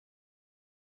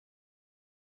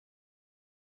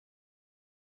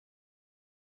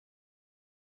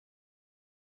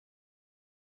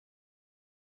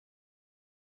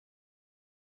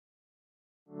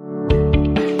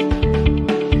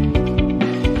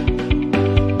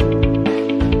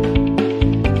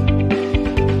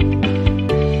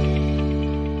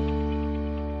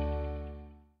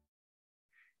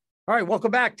All right,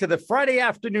 welcome back to the Friday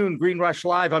afternoon Green Rush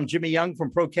Live. I'm Jimmy Young from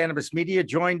Pro Cannabis Media,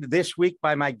 joined this week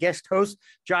by my guest host,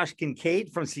 Josh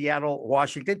Kincaid from Seattle,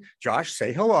 Washington. Josh,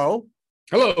 say hello.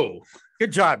 Hello.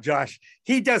 Good job, Josh.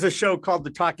 He does a show called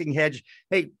The Talking Hedge.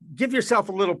 Hey, give yourself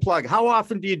a little plug. How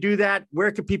often do you do that? Where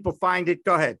can people find it?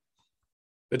 Go ahead.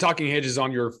 The Talking Hedge is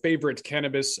on your favorite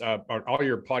cannabis, on all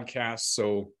your podcasts.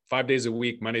 So 5 days a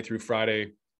week, Monday through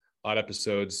Friday, odd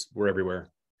episodes. We're everywhere.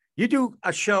 You do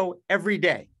a show every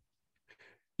day.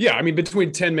 Yeah, I mean,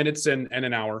 between 10 minutes and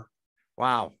an hour.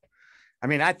 Wow. I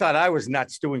mean, I thought I was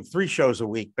nuts doing 3 shows a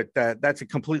week, but that's a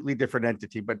completely different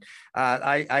entity. But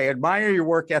I admire your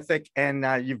work ethic, and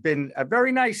you've been a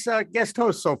very nice guest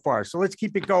host so far. So let's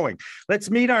keep it going.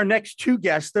 Let's meet our next 2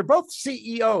 guests. They're both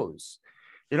CEOs.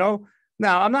 Now,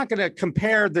 I'm not going to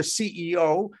compare the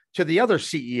CEO to the other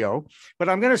CEO, but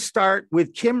I'm going to start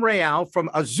with Kim Real from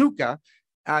Azuca.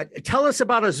 Tell us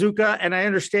about Azuca, and I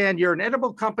understand you're an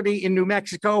edible company in New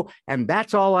Mexico, and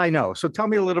that's all I know. So tell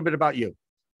me a little bit about you.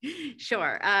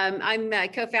 Sure. I'm a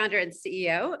co-founder and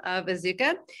CEO of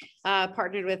Azuca,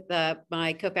 partnered with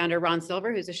my co-founder, Ron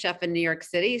Silver, who's a chef in New York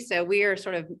City. So we are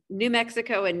sort of New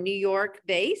Mexico and New York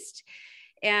based,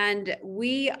 and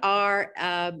we are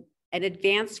an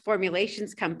advanced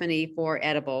formulations company for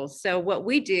edibles. So what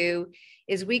we do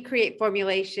is we create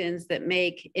formulations that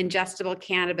make ingestible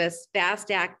cannabis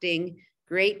fast acting,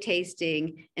 great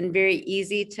tasting, and very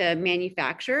easy to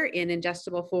manufacture in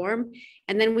ingestible form.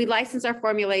 And then we license our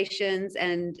formulations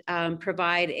and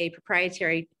provide a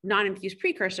proprietary non-infused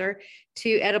precursor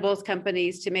to edibles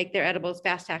companies to make their edibles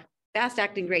fast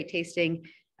acting, great tasting,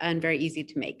 and very easy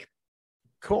to make.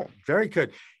 Cool. Very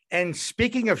good. And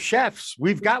speaking of chefs,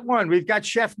 we've got one. We've got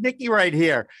Chef Nikki right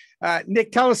here.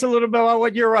 Nick, tell us a little bit about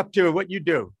what you're up to, what you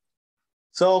do.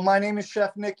 So my name is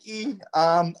Chef Nick E.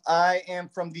 I am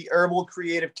from the Herbal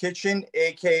Creative Kitchen,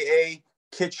 AKA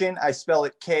Kitchen. I spell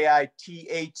it K-I-T-H-C-E-N,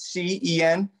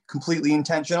 completely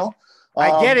intentional.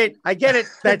 I get it.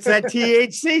 That's that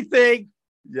THC thing.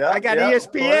 Yeah, I got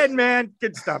ESPN, man.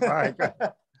 Good stuff. All right.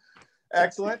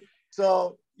 Excellent.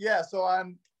 So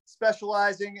I'm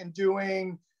specializing in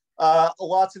doing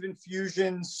lots of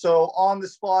infusions. So on the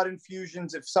spot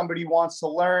infusions, if somebody wants to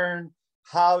learn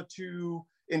how to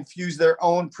infuse their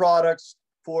own products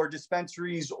for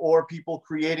dispensaries or people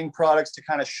creating products to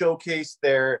kind of showcase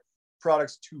their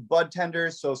products to bud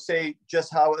tenders. So say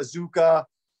just how Azuca,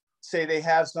 say they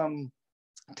have some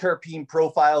terpene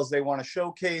profiles they want to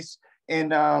showcase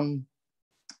and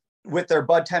with their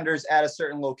bud tenders at a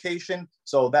certain location.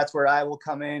 So that's where I will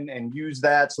come in and use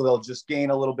that. So they'll just gain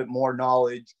a little bit more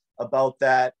knowledge about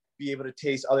that, be able to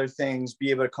taste other things, be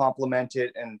able to complement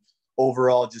it, and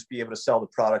overall just be able to sell the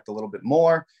product a little bit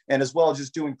more. And as well,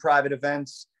 just doing private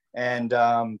events and,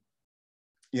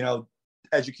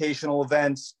 educational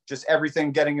events, just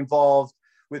everything, getting involved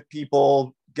with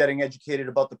people, getting educated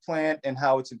about the plant and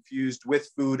how it's infused with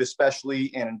food,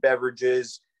 especially, and in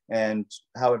beverages, and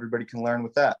how everybody can learn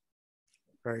with that.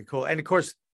 Very cool. And of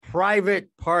course, private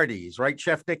parties, right,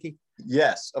 Chef Nikki?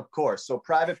 Yes, of course. So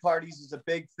private parties is a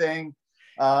big thing,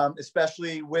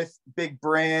 especially with big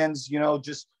brands,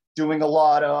 just doing a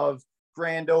lot of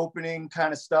grand opening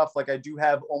kind of stuff. Like I do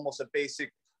have almost a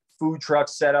basic food truck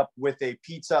set up with a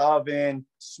pizza oven,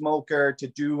 smoker to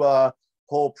do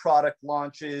whole product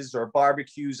launches or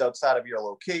barbecues outside of your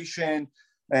location,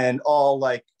 and all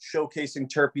like showcasing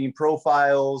terpene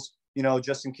profiles,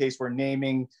 just in case we're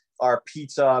naming our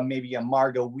pizza, maybe a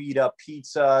margarita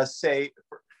pizza, say,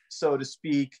 so to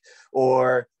speak,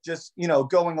 or just,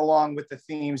 going along with the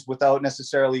themes without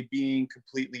necessarily being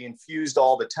completely infused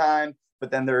all the time.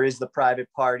 But then there is the private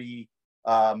party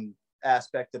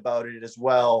aspect about it as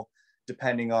well,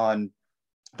 depending on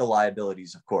the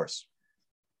liabilities, of course.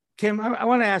 Kim, I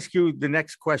want to ask you the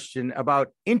next question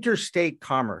about interstate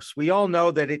commerce. We all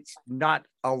know that it's not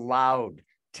allowed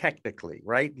technically,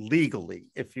 right? Legally,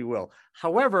 if you will.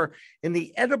 However, in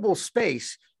the edible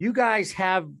space, you guys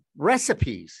have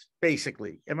recipes,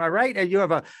 basically. Am I right? And you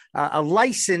have a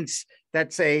license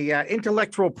that's a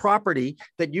intellectual property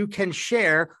that you can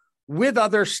share with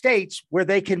other states where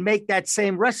they can make that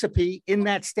same recipe in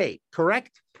that state,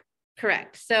 correct?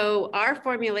 Correct. So our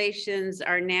formulations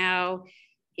are now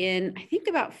in, I think,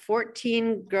 about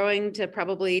 14, growing to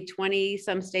probably 20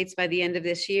 some states by the end of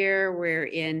this year. We're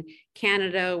in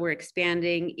Canada, we're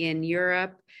expanding in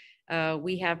Europe.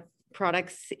 We have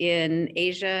products in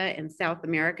Asia and South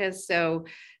America. So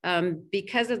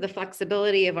because of the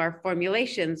flexibility of our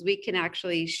formulations, we can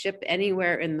actually ship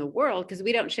anywhere in the world because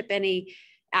we don't ship any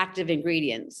active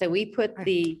ingredients. So we put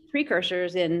the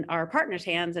precursors in our partners'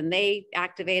 hands and they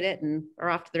activate it and are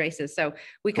off to the races. So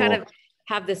we kind of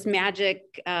have this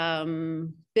magic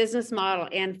business model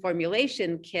and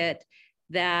formulation kit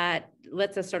that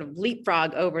lets us sort of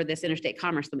leapfrog over this interstate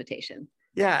commerce limitation.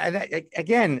 Yeah. And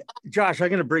again, Josh, I'm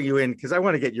going to bring you in because I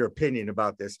want to get your opinion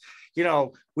about this. You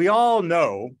know, we all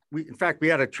know, in fact, we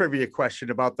had a trivia question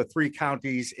about the 3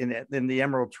 counties in the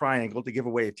Emerald Triangle to give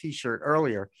away a t-shirt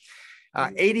earlier.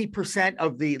 80%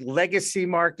 of the legacy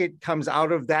market comes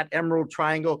out of that Emerald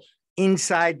Triangle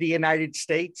inside the United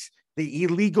States, the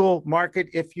illegal market,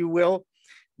 if you will.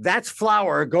 That's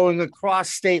flour going across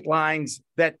state lines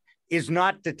that is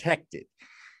not detected.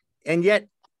 And yet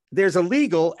there's a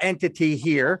legal entity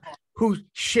here who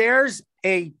shares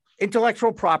a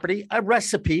intellectual property, a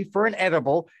recipe for an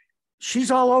edible.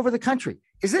 She's all over the country.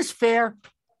 Is this fair?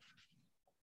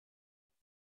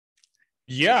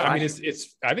 Yeah, I mean,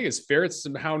 I think it's fair. It's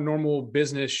how normal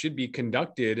business should be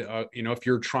conducted. You know, if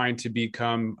you're trying to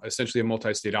become essentially a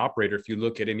multi-state operator, if you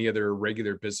look at any other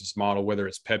regular business model, whether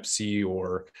it's Pepsi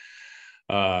or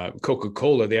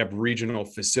Coca-Cola, they have regional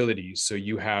facilities. So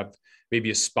you have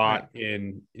maybe a spot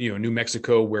in, you know, New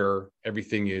Mexico where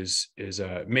everything is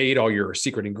made, all your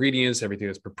secret ingredients, everything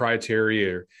that's proprietary,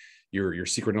 or your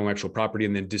secret intellectual property,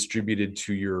 and then distributed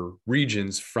to your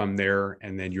regions from there.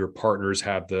 And then your partners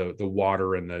have the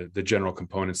water and the general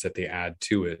components that they add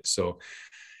to it. So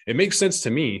it makes sense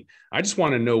to me. I just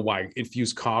want to know why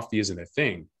infused coffee isn't a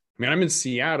thing. I mean, I'm in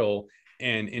Seattle,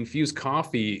 and infused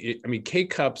coffee,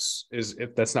 K-Cups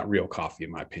that's not real coffee,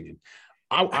 in my opinion.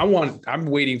 I'm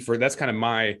waiting for, that's kind of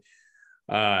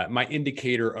my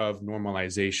indicator of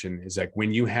normalization is like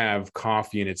when you have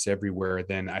coffee and it's everywhere,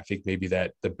 then I think maybe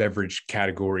that the beverage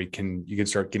category you can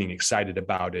start getting excited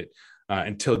about it.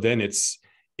 Until then it's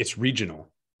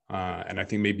regional. And I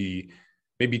think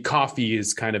maybe coffee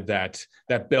is kind of that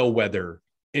bellwether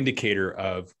indicator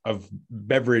of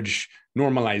beverage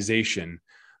normalization.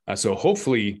 So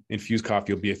hopefully infused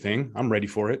coffee will be a thing. I'm ready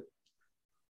for it.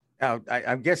 Now,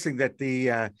 I'm guessing that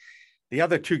the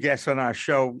other 2 guests on our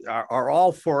show are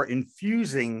all for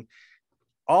infusing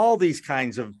all these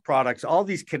kinds of products, all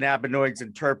these cannabinoids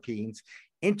and terpenes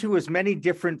into as many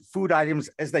different food items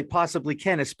as they possibly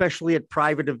can, especially at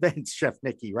private events, Chef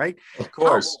Nikki, right? Of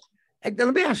course.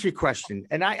 Let me ask you a question.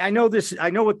 And I know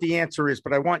what the answer is,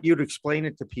 but I want you to explain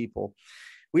it to people.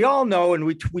 We all know, and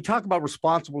we talk about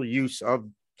responsible use of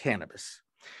cannabis.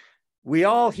 We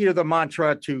all hear the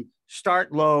mantra to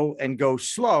start low and go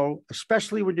slow,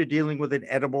 especially when you're dealing with an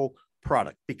edible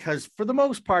product, because for the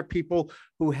most part, people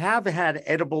who have had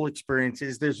edible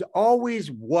experiences, there's always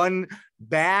one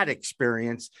bad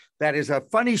experience that is a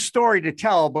funny story to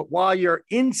tell, but while you're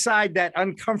inside that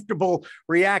uncomfortable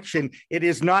reaction, it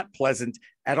is not pleasant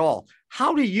at all.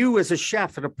 How do you, as a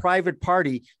chef at a private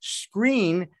party,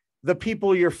 screen the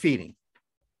people you're feeding?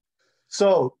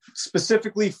 So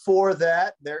specifically for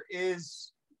that, there is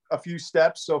a few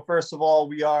steps. So first of all,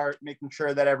 we are making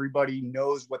sure that everybody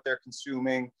knows what they're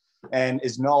consuming and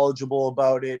is knowledgeable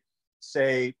about it.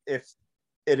 Say if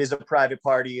it is a private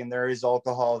party and there is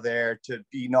alcohol there, to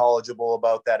be knowledgeable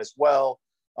about that as well.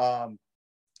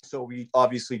 So we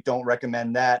obviously don't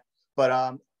recommend that,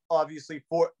 but obviously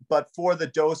for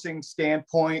the dosing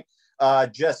standpoint,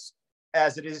 just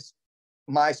as it is,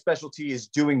 my specialty is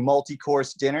doing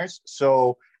multi-course dinners.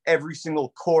 So every single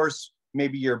course,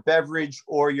 maybe your beverage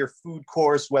or your food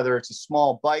course, whether it's a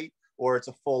small bite or it's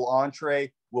a full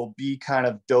entree, will be kind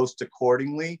of dosed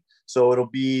accordingly. So it'll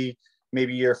be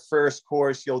maybe your first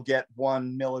course, you'll get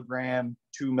 1 milligram,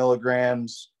 2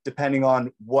 milligrams, depending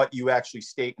on what you actually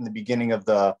state in the beginning of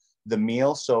the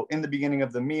meal. So in the beginning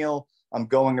of the meal, I'm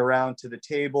going around to the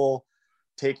table,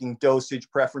 taking dosage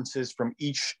preferences from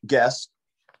each guest,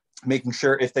 making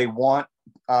sure if they want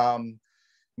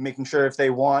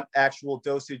actual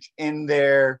dosage in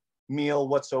their meal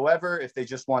whatsoever, if they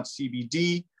just want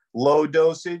CBD, low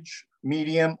dosage,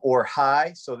 medium, or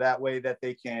high. So that way that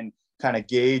they can kind of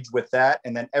gauge with that.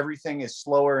 And then everything is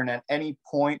slower. And at any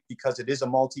point, because it is a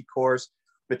multi-course,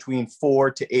 between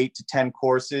 4 to 8 to 10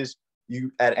 courses,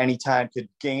 you at any time could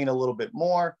gain a little bit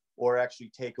more or actually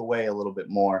take away a little bit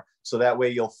more. So that way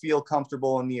you'll feel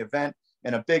comfortable in the event.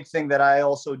 And a big thing that I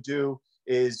also do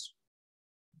is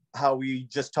how we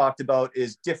just talked about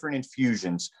is different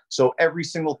infusions. So every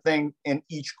single thing in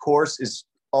each course is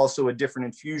also a different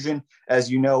infusion.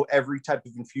 As you know, every type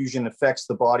of infusion affects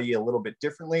the body a little bit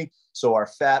differently. So our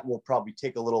fat will probably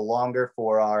take a little longer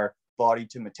for our body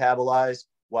to metabolize,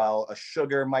 while a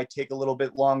sugar might take a little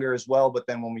bit longer as well. But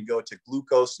then when we go to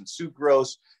glucose and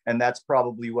sucrose, and that's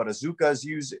probably what Azuca is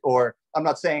using, or I'm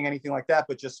not saying anything like that,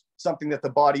 but just something that the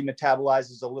body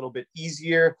metabolizes a little bit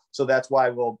easier. So that's why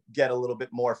we'll get a little bit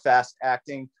more fast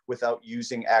acting without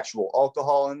using actual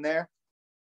alcohol in there.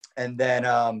 And then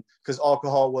because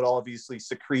alcohol would obviously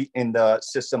secrete in the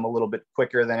system a little bit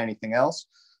quicker than anything else.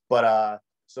 But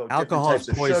so Alcohol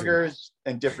different types of sugars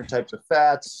and different types of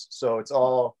fats. So it's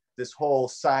all this whole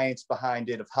science behind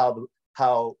it of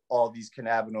how all these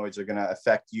cannabinoids are going to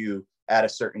affect you at a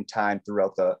certain time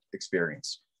throughout the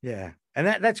experience. Yeah. And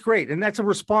that's great. And that's a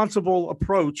responsible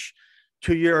approach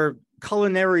to your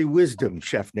culinary wisdom,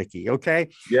 Chef Nicky. Okay.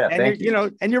 Yeah. And thank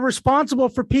you. And you're responsible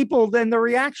for people, then the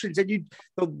reactions. And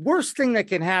the worst thing that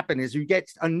can happen is you get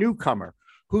a newcomer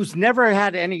who's never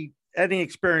had any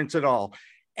experience at all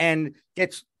and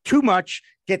gets too much,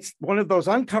 gets one of those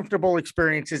uncomfortable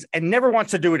experiences and never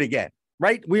wants to do it again.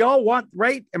 Right. We all want,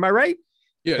 right? Am I right?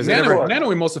 Yeah, nano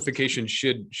emulsification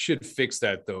should fix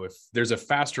that though. If there's a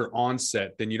faster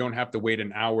onset, then you don't have to wait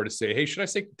an hour to say, hey, should I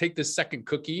take this second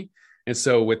cookie? And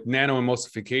so with nano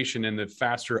emulsification and the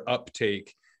faster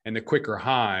uptake and the quicker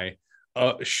high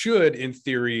should, in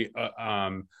theory,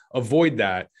 avoid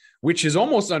that, which is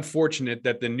almost unfortunate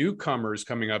that the newcomers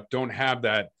coming up don't have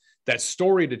that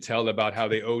story to tell about how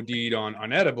they OD'd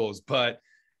on edibles. But,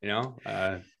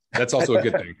 that's also a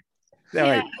good thing. Yeah,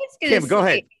 right. Kim, go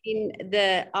ahead. These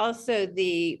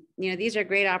are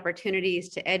great opportunities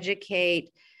to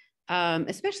educate,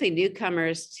 especially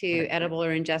newcomers to edible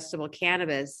or ingestible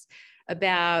cannabis,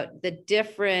 about the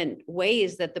different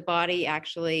ways that the body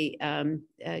actually can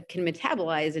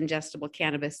metabolize ingestible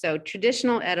cannabis. So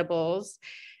traditional edibles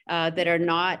that are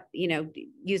not,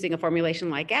 using a formulation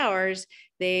like ours,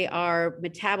 they are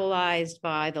metabolized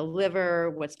by the liver,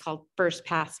 what's called first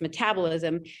pass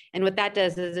metabolism. And what that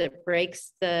does is it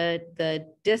breaks the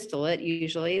distillate,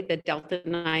 usually the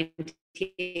delta-9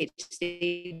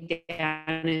 THC,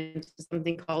 down into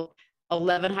something called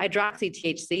 11-hydroxy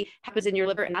THC, happens in your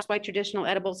liver. And that's why traditional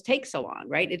edibles take so long,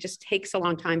 right? It just takes a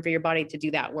long time for your body to do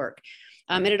that work.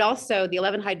 And it also, the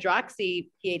 11-hydroxy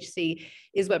THC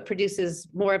is what produces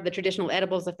more of the traditional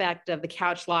edibles effect of the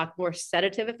couch lock, more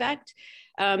sedative effect.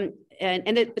 But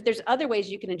there's other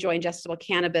ways you can enjoy ingestible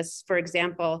cannabis. For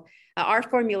example, our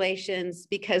formulations,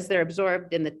 because they're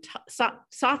absorbed in the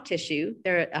soft tissue,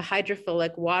 they're a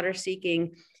hydrophilic,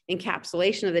 water-seeking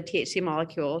encapsulation of the THC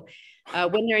molecule.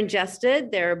 When they're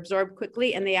ingested, they're absorbed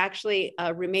quickly, and they actually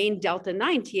remain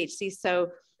delta-9 THC.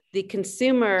 So the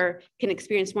consumer can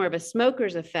experience more of a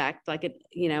smoker's effect,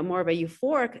 more of a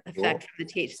euphoric effect from the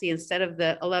THC instead of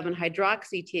the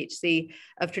 11-hydroxy THC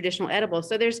of traditional edibles.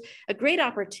 So there's a great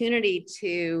opportunity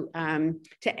to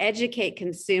educate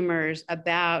consumers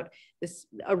about this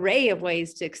array of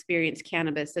ways to experience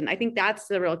cannabis. And I think that's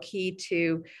the real key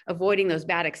to avoiding those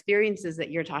bad experiences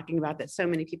that you're talking about that so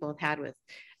many people have had with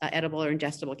edible or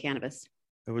ingestible cannabis.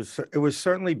 It was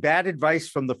certainly bad advice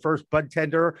from the first bud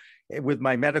tender with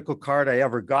my medical card I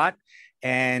ever got.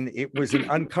 And it was an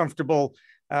uncomfortable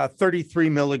 33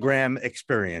 milligram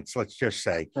experience, let's just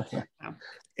say.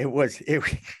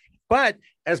 But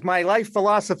as my life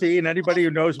philosophy, and anybody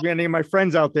who knows me, any of my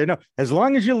friends out there know, as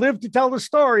long as you live to tell the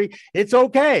story, it's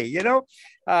okay.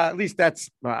 At least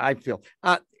that's I feel.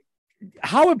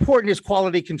 How important is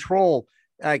quality control,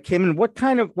 Kim? And what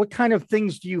kind of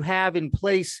things do you have in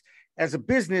place as a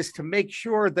business to make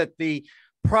sure that the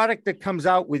product that comes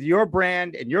out with your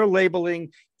brand and your labeling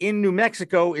in New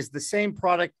Mexico is the same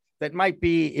product that might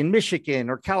be in Michigan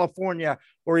or California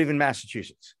or even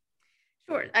Massachusetts?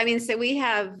 Sure. So we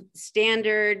have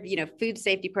standard, food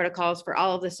safety protocols for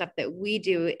all of the stuff that we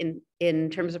do in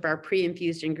terms of our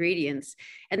pre-infused ingredients.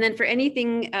 And then for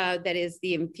anything that is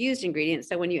the infused ingredient,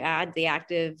 so when you add the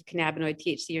active cannabinoid,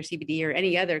 THC or CBD or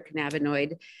any other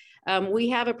cannabinoid, we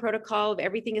have a protocol of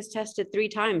everything is tested 3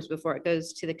 times before it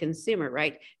goes to the consumer,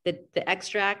 right? The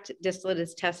extract distillate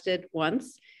is tested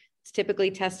once. It's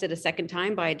typically tested a second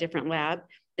time by a different lab.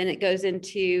 Then it goes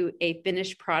into a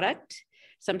finished product.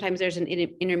 Sometimes there's an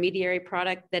intermediary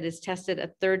product that is tested a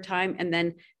 3rd time, and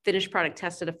then finished product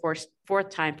tested a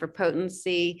 4th time for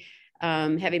potency,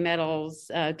 heavy metals,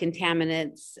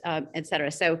 contaminants, et cetera.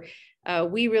 So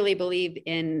we really believe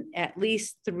in at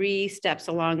least 3 steps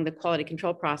along the quality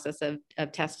control process of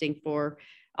testing for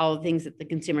all the things that the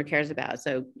consumer cares about.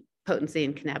 So potency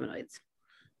and cannabinoids.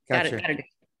 Gotcha.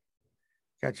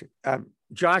 Gotcha.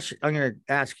 Josh, I'm going to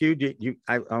ask you,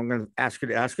 I'm going to ask you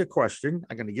to ask a question.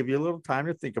 I'm going to give you a little time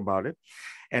to think about it,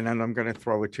 and then I'm going to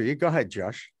throw it to you. Go ahead,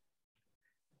 Josh.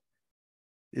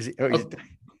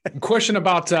 Question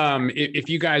about if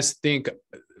you guys think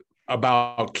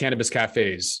about cannabis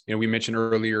cafes. We mentioned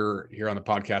earlier here on the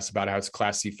podcast about how it's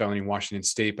Class C felony in Washington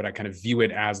State, but I kind of view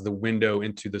it as the window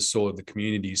into the soul of the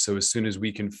community. So as soon as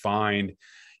we can find,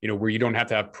 where you don't have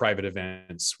to have private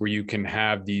events, where you can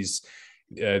have these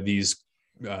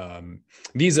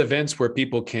these events where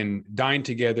people can dine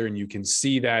together and you can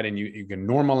see that and you can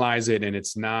normalize it, and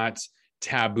it's not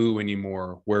taboo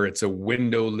anymore, where it's a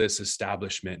windowless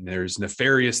establishment and there's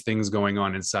nefarious things going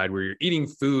on inside where you're eating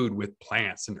food with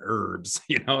plants and herbs.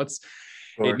 You know,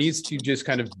 it needs to just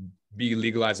kind of be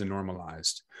legalized and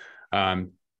normalized.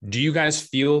 Do you guys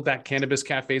feel that cannabis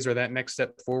cafes are that next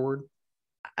step forward?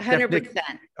 100%.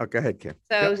 Oh, go ahead, Kim.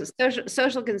 So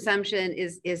social consumption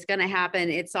is going to happen.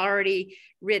 It's already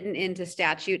written into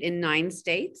statute in 9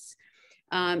 states,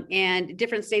 and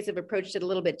different states have approached it a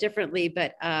little bit differently.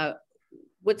 But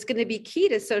what's going to be key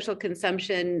to social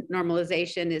consumption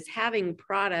normalization is having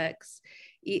products.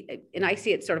 And I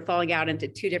see it sort of falling out into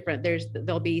 2 different,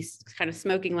 there'll be kind of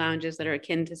smoking lounges that are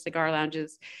akin to cigar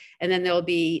lounges. And then there'll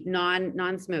be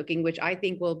non-smoking, which I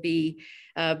think will be,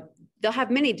 they'll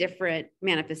have many different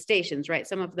manifestations, right?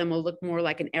 Some of them will look more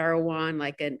like an Erewhon,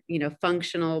 like a,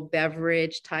 functional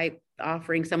beverage type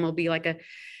offering. Some will be like a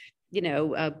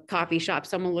coffee shop.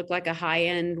 Some will look like a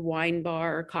high-end wine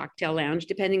bar or cocktail lounge,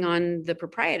 depending on the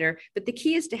proprietor. But the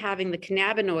key is to having the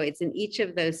cannabinoids in each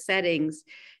of those settings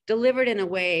delivered in a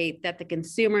way that the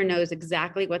consumer knows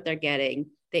exactly what they're getting.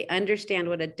 They understand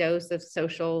what a dose of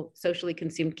socially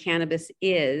consumed cannabis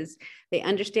is. They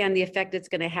understand the effect it's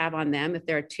going to have on them, if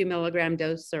they're a 2 milligram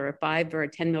dose or a 5 or a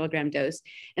 10 milligram dose,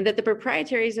 and that the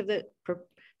proprietors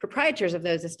of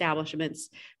those establishments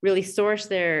really source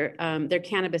their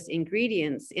cannabis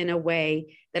ingredients in a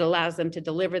way that allows them to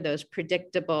deliver those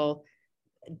predictable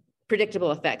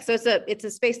effects. So it's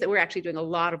a space that we're actually doing a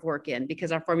lot of work in,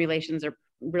 because our formulations are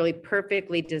really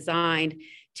perfectly designed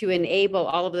to enable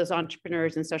all of those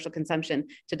entrepreneurs in social consumption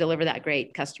to deliver that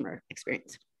great customer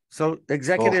experience. So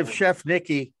Executive Chef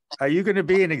Nikki, are you going to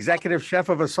be an executive chef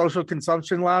of a social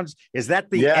consumption lounge? Is that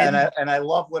the end? And I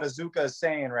love what Azuka is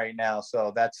saying right now.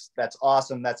 So that's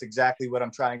awesome. That's exactly what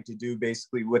I'm trying to do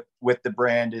basically with the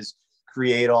brand, is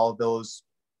create all those,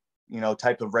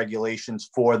 type of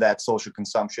regulations for that social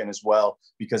consumption as well,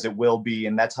 because it will be,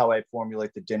 and that's how I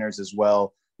formulate the dinners as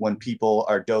well when people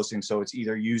are dosing. So it's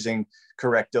either using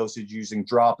correct dosage, using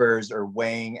droppers, or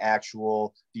weighing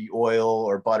the oil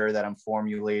or butter that I'm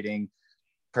formulating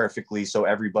perfectly, so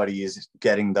everybody is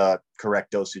getting the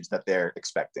correct dosage that they're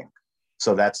expecting.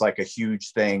 So that's like a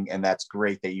huge thing, and that's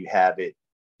great that you have it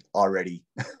already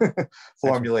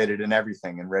formulated and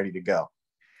everything and ready to go.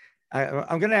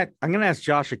 I'm gonna ask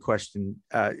Josh a question.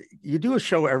 You do a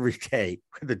show every day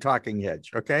with the Talking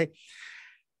Hedge, okay?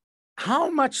 How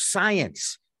much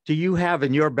science do you have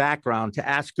in your background to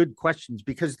ask good questions?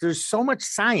 Because there's so much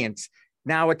science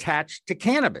now attached to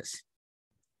cannabis.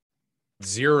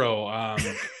 0.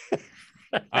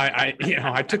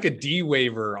 I took a D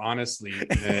waiver, honestly.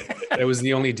 It was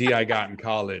the only D I got in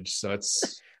college. So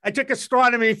I took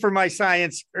astronomy for my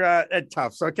science at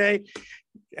Tufts. Okay.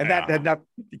 And that had not,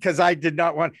 because I did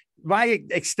not want, my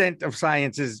extent of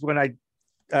science is when I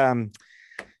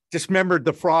dismembered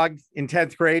the frog in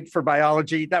 10th grade for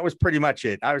biology. That was pretty much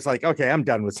it. I was like, okay, I'm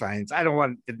done with science. I don't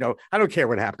want to know. I don't care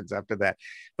what happens after that.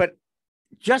 But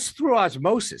just through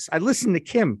osmosis, I listened to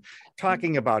Kim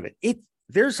talking about it.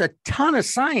 There's a ton of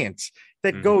science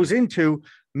that goes into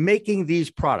making these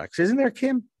products, isn't there,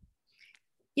 Kim?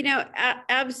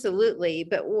 Absolutely.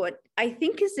 But what I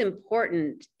think is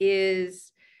important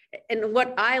is, and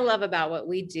what I love about what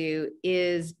we do,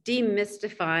 is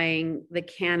demystifying the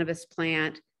cannabis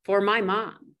plant for my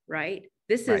mom, right?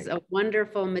 This is a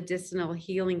wonderful medicinal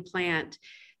healing plant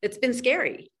that's been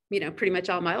scary, pretty much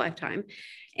all my lifetime.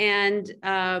 And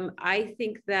I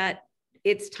think that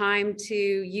it's time to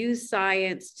use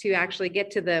science to actually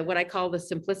get to what I call the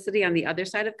simplicity on the other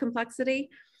side of complexity.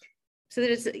 So that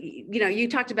it's, you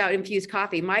talked about infused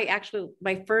coffee.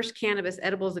 My first cannabis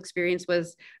edibles experience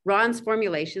was Ron's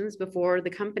formulations before the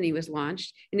company was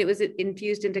launched, and it was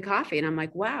infused into coffee. And I'm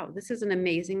like, wow, this is an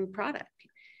amazing product.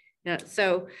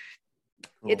 So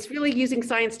it's really using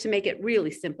science to make it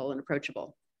really simple and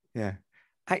approachable. Yeah.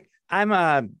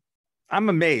 I'm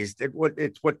amazed at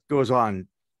what goes on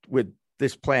with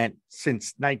this plant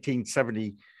since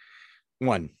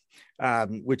 1971.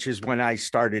 Which is when I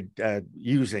started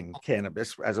using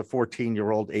cannabis as a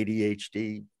 14-year-old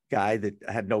ADHD guy that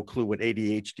had no clue what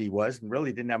ADHD was, and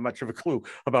really didn't have much of a clue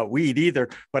about weed either.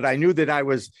 But I knew that I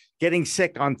was getting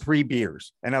sick on 3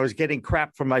 beers, and I was getting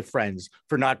crap from my friends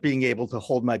for not being able to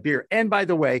hold my beer. And by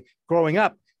the way, growing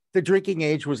up, the drinking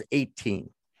age was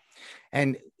 18.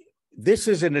 And this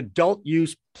is an adult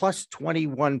use plus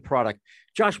 21 product.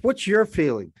 Josh, what's your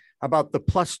feeling about the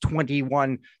plus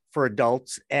 21 for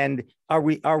adults? And are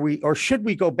we, or should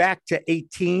we go back to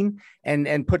 18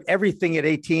 and put everything at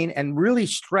 18 and really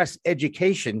stress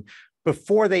education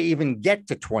before they even get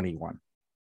to 21?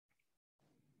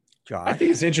 I Josh?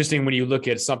 think it's interesting when you look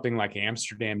at something like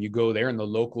Amsterdam, you go there and the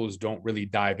locals don't really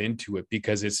dive into it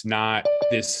because it's not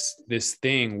this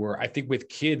thing where I think with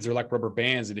kids, they're like rubber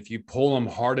bands, and if you pull them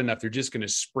hard enough, they're just going to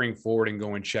spring forward and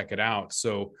go and check it out.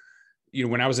 So,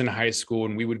 when I was in high school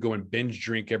and we would go and binge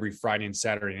drink every Friday and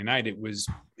Saturday night, it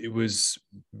was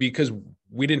because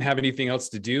we didn't have anything else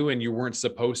to do and you weren't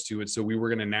supposed to. And so we were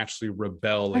going to naturally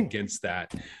rebel against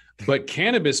that. But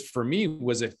cannabis for me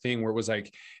was a thing where it was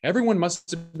like, everyone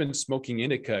must have been smoking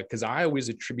indica, because I always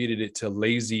attributed it to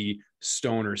lazy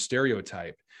stoner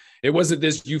stereotype. It wasn't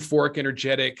this euphoric,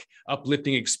 energetic,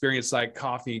 uplifting experience like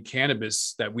coffee and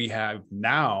cannabis that we have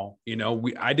now.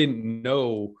 I didn't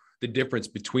know the difference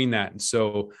between that. And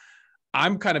so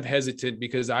I'm kind of hesitant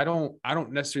because I don't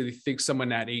necessarily think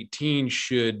someone at 18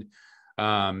 should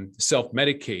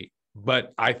self-medicate.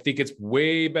 But I think it's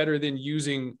way better than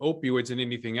using opioids and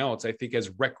anything else. I think as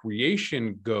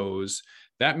recreation goes,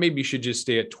 that maybe should just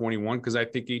stay at 21, because I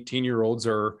think 18-year-olds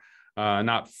are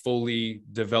not fully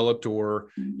developed or,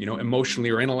 emotionally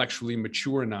or intellectually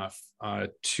mature enough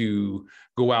to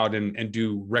go out and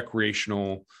do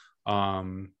recreational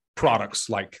products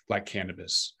like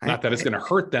cannabis. Not that it's going to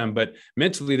hurt them, but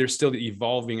mentally they're still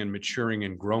evolving and maturing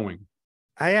and growing.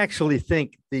 I actually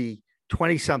think the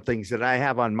 20-somethings that I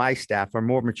have on my staff are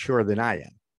more mature than I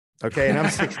am. Okay. And I'm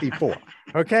 64.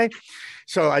 Okay.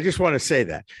 So I just want to say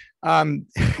that.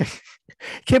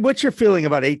 Kim, what's your feeling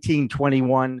about 18,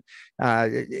 21,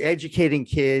 educating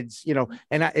kids,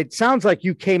 and it sounds like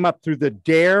you came up through the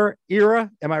DARE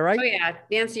era. Am I right? Oh yeah.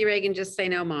 Nancy Reagan, just say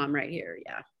no, mom, right here.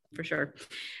 Yeah, for sure.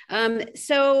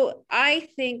 So I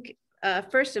think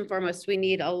first and foremost, we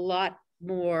need a lot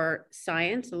more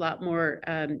science, a lot more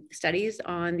studies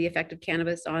on the effect of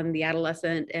cannabis on the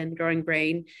adolescent and growing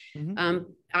brain. Mm-hmm.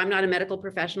 I'm not a medical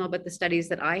professional, but the studies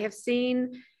that I have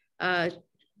seen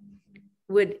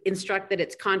would instruct that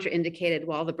it's contraindicated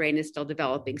while the brain is still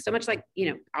developing. So much like,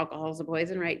 alcohol is a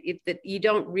poison, right? That you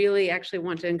don't really actually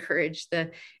want to encourage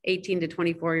the 18 to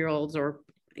 24-year-olds or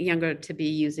younger to be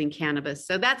using cannabis.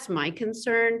 So that's my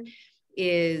concern,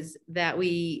 is that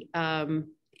we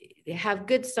have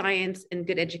good science and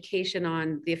good education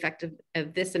on the effect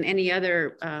of this and any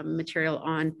other material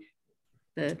on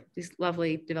these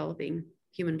lovely developing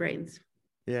human brains.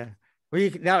 Yeah. Well,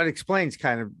 now it explains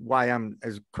kind of why I'm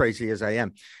as crazy as I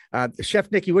am. Chef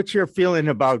Nikki, what's your feeling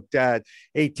about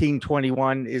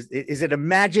 1821? Is it a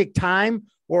magic time,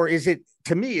 or is it,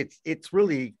 to me, it's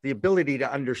really the ability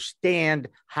to understand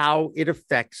how it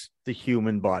affects the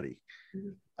human body?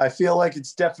 I feel like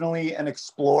it's definitely an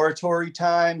exploratory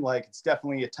time. Like, it's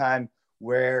definitely a time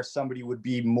where somebody would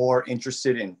be more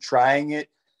interested in trying it,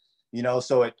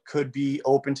 so it could be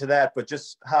open to that. But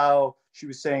just how she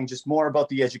was saying, just more about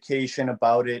the education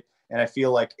about it. And I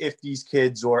feel like if these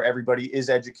kids or everybody is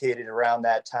educated around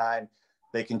that time,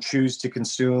 they can choose to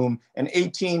consume. And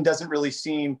 18 doesn't really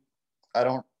seem, I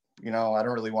don't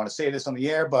really want to say this on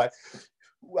the air, but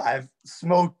I've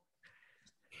smoked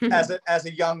as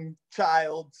a young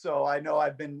child. So I know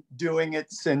I've been doing it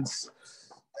since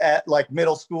at like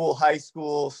middle school, high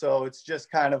school. So it's just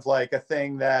kind of like a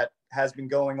thing that has been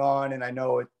going on. And I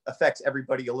know it affects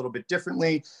everybody a little bit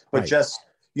differently, but right. Just,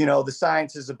 the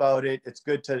science is about it. It's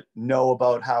good to know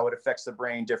about how it affects the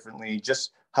brain differently.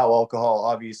 Just how alcohol,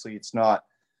 obviously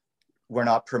we're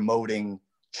not promoting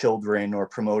children or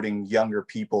promoting younger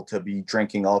people to be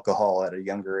drinking alcohol at a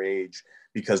younger age,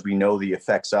 because we know the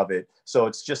effects of it. So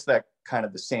it's just that kind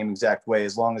of the same exact way.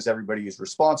 As long as everybody is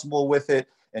responsible with it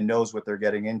and knows what they're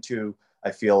getting into,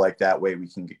 I feel like that way we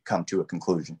can come to a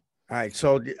conclusion. All right.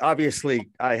 So obviously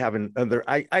I have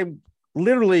I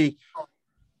literally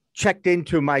checked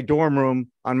into my dorm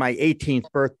room on my 18th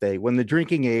birthday when the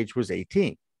drinking age was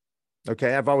 18.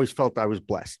 Okay. I've always felt I was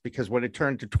blessed, because when it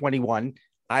turned to 21,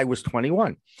 I was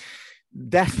 21.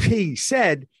 That being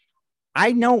said,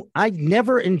 I know I've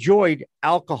never enjoyed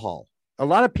alcohol. A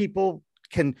lot of people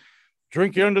can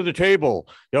drink you under the table,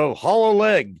 hollow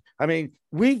leg. I mean,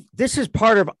 this is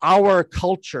part of our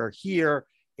culture here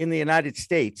in the United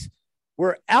States,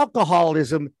 where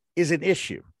alcoholism is an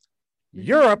issue.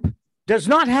 Europe does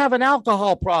not have an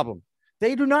alcohol problem.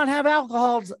 They do not have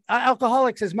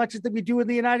alcoholics as much as we do in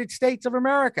the United States of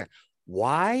America.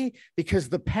 Why? Because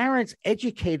the parents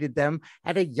educated them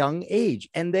at a young age,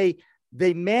 and they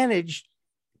managed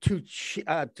to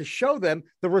show them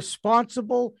the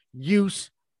responsible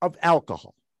use of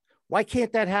alcohol. Why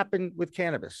can't that happen with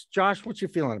cannabis? Josh, what's your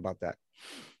feeling about that?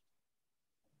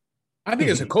 I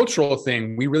think it's a cultural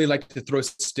thing. We really like to throw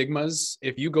stigmas.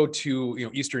 If you go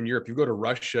to Eastern Europe, you go to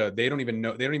Russia, they don't even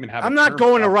know. They don't even have. I'm not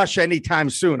going to Russia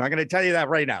anytime soon. I'm going to tell you that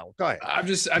right now. Go ahead. I'm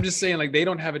just saying, like, they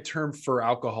don't have a term for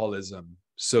alcoholism.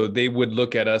 So they would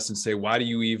look at us and say, why do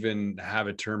you even have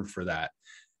a term for that?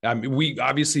 I mean, we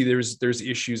obviously there's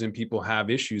issues and people have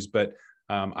issues, but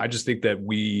I just think that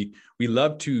we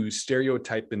love to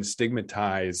stereotype and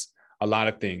stigmatize a lot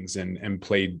of things and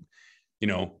play,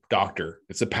 doctor.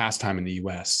 It's a pastime in the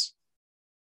U.S.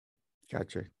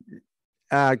 Gotcha.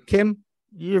 Kim,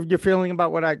 you're feeling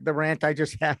about the rant I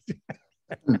just had?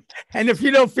 And if you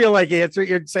don't feel like answering,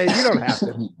 you'd say you don't have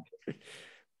to.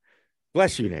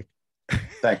 Bless you, Nick.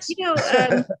 Thanks.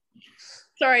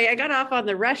 Sorry, I got off on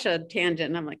the Russia tangent,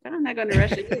 and I'm like, I'm not going to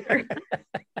Russia either.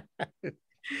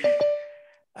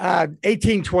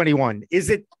 1821. Is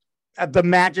it the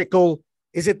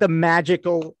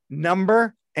magical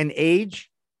number and age?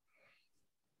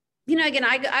 Again,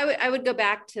 I would go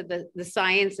back to the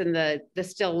science and the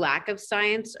still lack of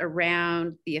science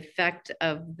around the effect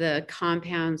of the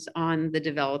compounds on the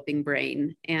developing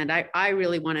brain. And I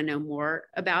really want to know more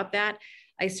about that.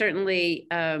 I certainly,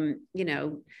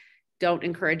 don't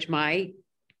encourage my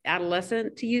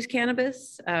adolescent to use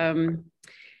cannabis.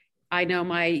 I know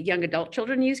my young adult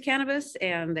children use cannabis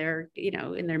and they're,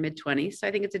 in their mid-20s. So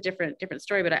I think it's a different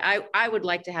story, but I would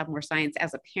like to have more science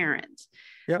as a parent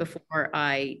before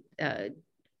I,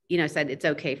 said it's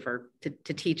okay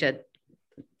to teach a,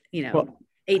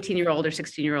 18-year-old or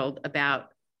 16-year-old about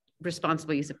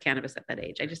responsible use of cannabis at that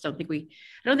age. I don't think we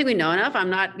know enough. I'm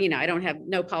not, I don't have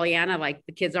no Pollyanna, like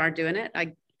the kids aren't doing it.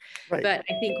 But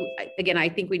I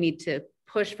think we need to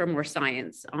push for more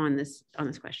science on this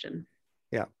question.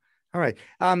 Yeah. All right.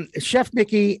 Chef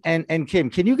Nikki and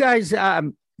Kim, can you guys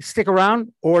stick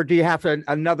around, or do you have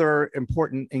another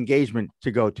important engagement to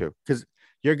go to? Because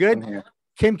you're good.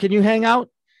 Kim, can you hang out?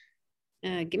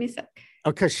 Give me a sec. Oh,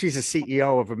 because she's a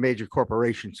CEO of a major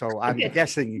corporation. So I'm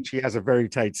guessing she has a very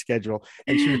tight schedule.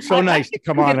 And she was so nice to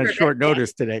come on short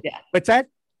notice today. Yeah. What's that?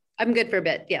 I'm good for a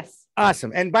bit. Yes.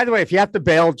 Awesome. And by the way, if you have to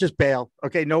bail, just bail.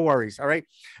 Okay. No worries. All right.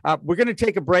 We're going to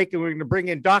take a break and we're going to bring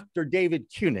in Dr. David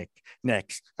Kunick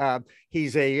next.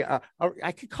 He's I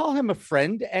could call him a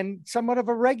friend and somewhat of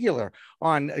a regular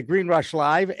on Green Rush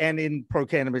Live and in Pro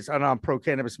Cannabis and on Pro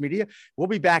Cannabis Media. We'll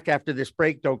be back after this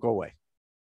break. Don't go away.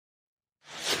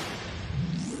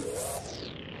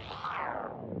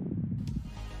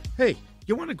 Hey,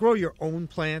 you want to grow your own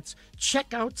plants?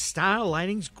 Check out Style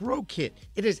Lighting's Grow Kit.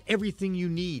 It has everything you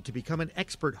need to become an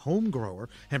expert home grower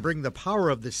and bring the power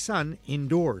of the sun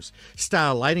indoors.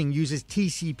 Style Lighting uses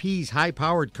TCP's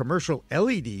high-powered commercial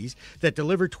LEDs that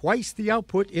deliver twice the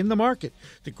output in the market.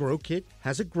 The Grow Kit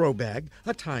has a grow bag,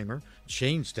 a timer,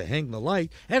 chains to hang the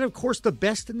light, and of course the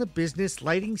best in the business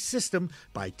lighting system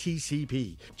by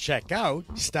TCP. Check out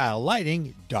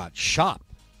stylelighting.shop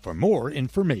for more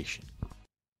information.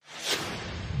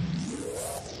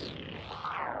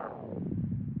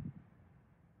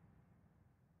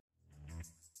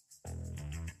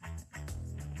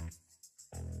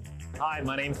 Hi,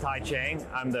 my name's Tai Chang.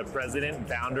 I'm the president and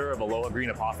founder of Aloha Green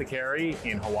Apothecary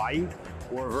in Hawaii.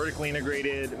 We're a vertically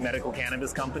integrated medical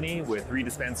cannabis company with 3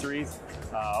 dispensaries,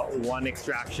 1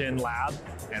 extraction lab,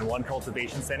 and 1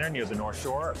 cultivation center near the North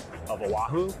Shore of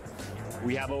Oahu.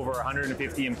 We have over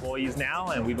 150 employees now,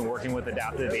 and we've been working with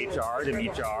Adaptive HR to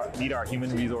meet our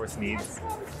human resource needs.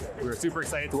 We're super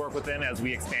excited to work with them as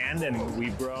we expand, and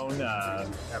we've grown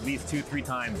at least 2-3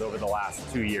 times over the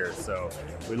last 2 years. So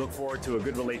we look forward to a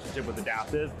good relationship with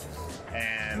Adaptive,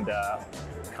 and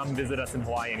come visit us in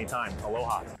Hawaii anytime.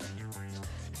 Aloha.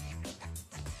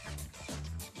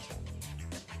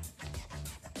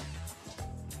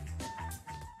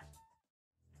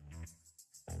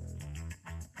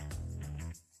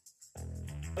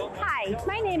 Hi,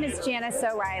 my name is Janice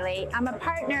O'Reilly. I'm a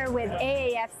partner with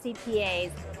AAF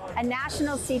CPAs, a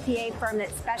national CPA firm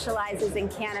that specializes in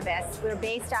cannabis. We're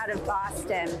based out of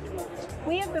Boston.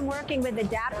 We have been working with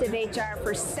Adaptive HR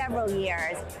for several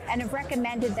years and have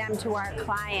recommended them to our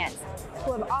clients,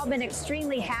 who have all been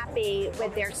extremely happy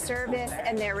with their service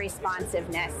and their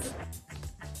responsiveness.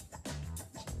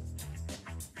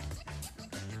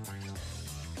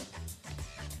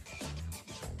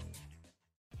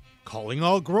 Calling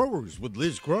All Growers with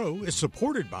Liz Grow is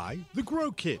supported by the Grow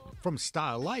Kit from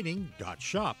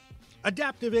stylelighting.shop.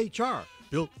 Adaptive HR,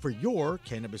 built for your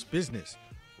cannabis business.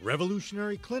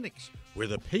 Revolutionary Clinics, where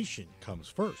the patient comes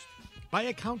first. By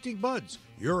Accounting Buds,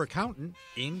 your accountant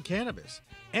in cannabis.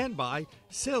 And by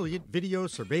Salient Video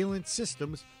Surveillance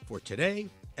Systems for today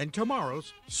and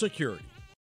tomorrow's security.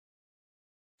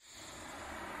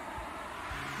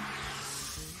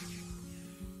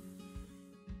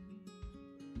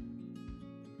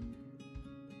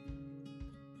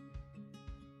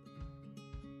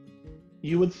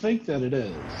 You would think that it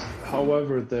is.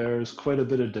 However, there's quite a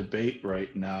bit of debate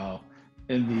right now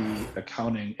in the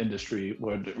accounting industry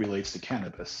when it relates to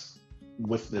cannabis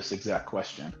with this exact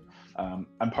question.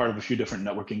 I'm part of a few different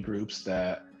networking groups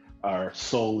that are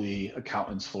solely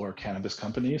accountants for cannabis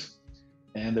companies.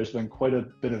 And there's been quite a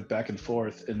bit of back and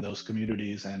forth in those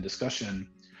communities and discussion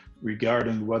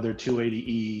regarding whether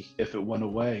 280E, if it went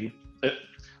away,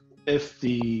 if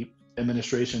the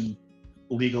administration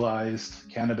legalized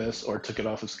cannabis or took it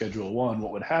off of Schedule 1,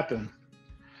 what would happen?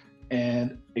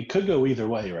 And it could go either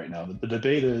way right now. The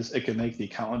debate is it can make the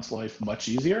accountant's life much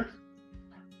easier.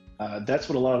 That's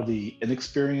what a lot of the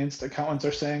inexperienced accountants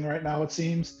are saying right now, it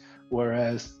seems.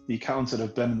 Whereas the accountants that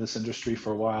have been in this industry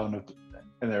for a while and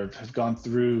have gone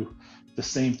through the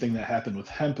same thing that happened with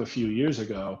hemp a few years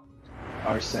ago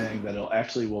are saying that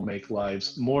it will make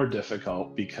lives more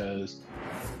difficult, because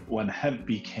when hemp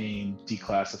became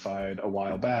declassified a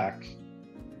while back,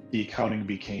 the accounting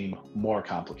became more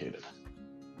complicated.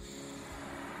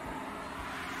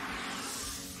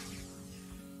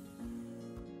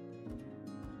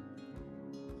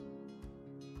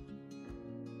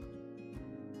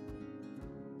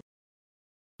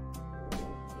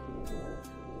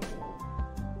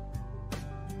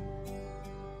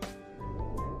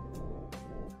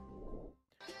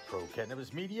 Pro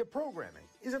Cannabis Media programming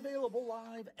is available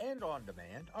live and on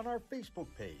demand on our Facebook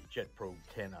page at Pro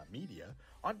Canna Media,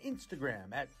 on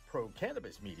Instagram at Pro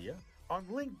Cannabis Media, on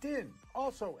LinkedIn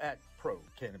also at Pro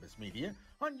Cannabis Media,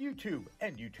 on YouTube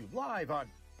and YouTube Live on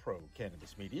Pro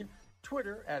Cannabis Media,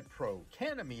 Twitter at Pro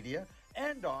Canna Media,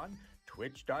 and on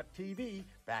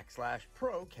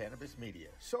twitch.tv/Pro Cannabis Media.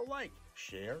 So like,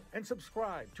 share, and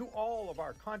subscribe to all of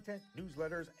our content,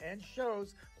 newsletters, and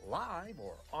shows live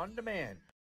or on demand.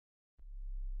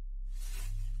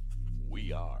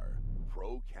 We are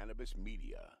Pro Cannabis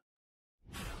Media.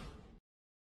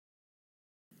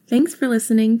 Thanks for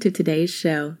listening to today's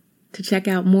show. To check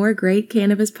out more great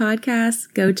cannabis podcasts,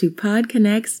 go to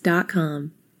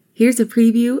podconnects.com. Here's a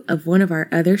preview of one of our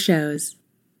other shows.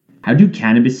 How do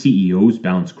cannabis CEOs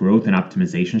balance growth and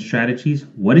optimization strategies?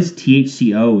 What is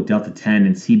THCO, Delta-10,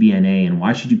 and CBNA, and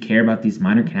why should you care about these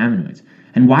minor cannabinoids?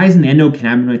 And why isn't the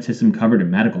endocannabinoid system covered in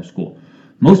medical school?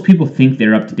 Most people think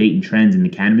they're up to date in trends in the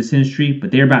cannabis industry, but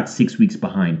they're about 6 weeks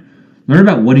behind. Learn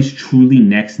about what is truly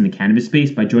next in the cannabis space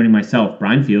by joining myself,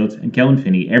 Brian Fields, and Kellen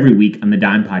Finney every week on the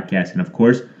Dime Podcast, and of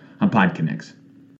course, on PodConnects.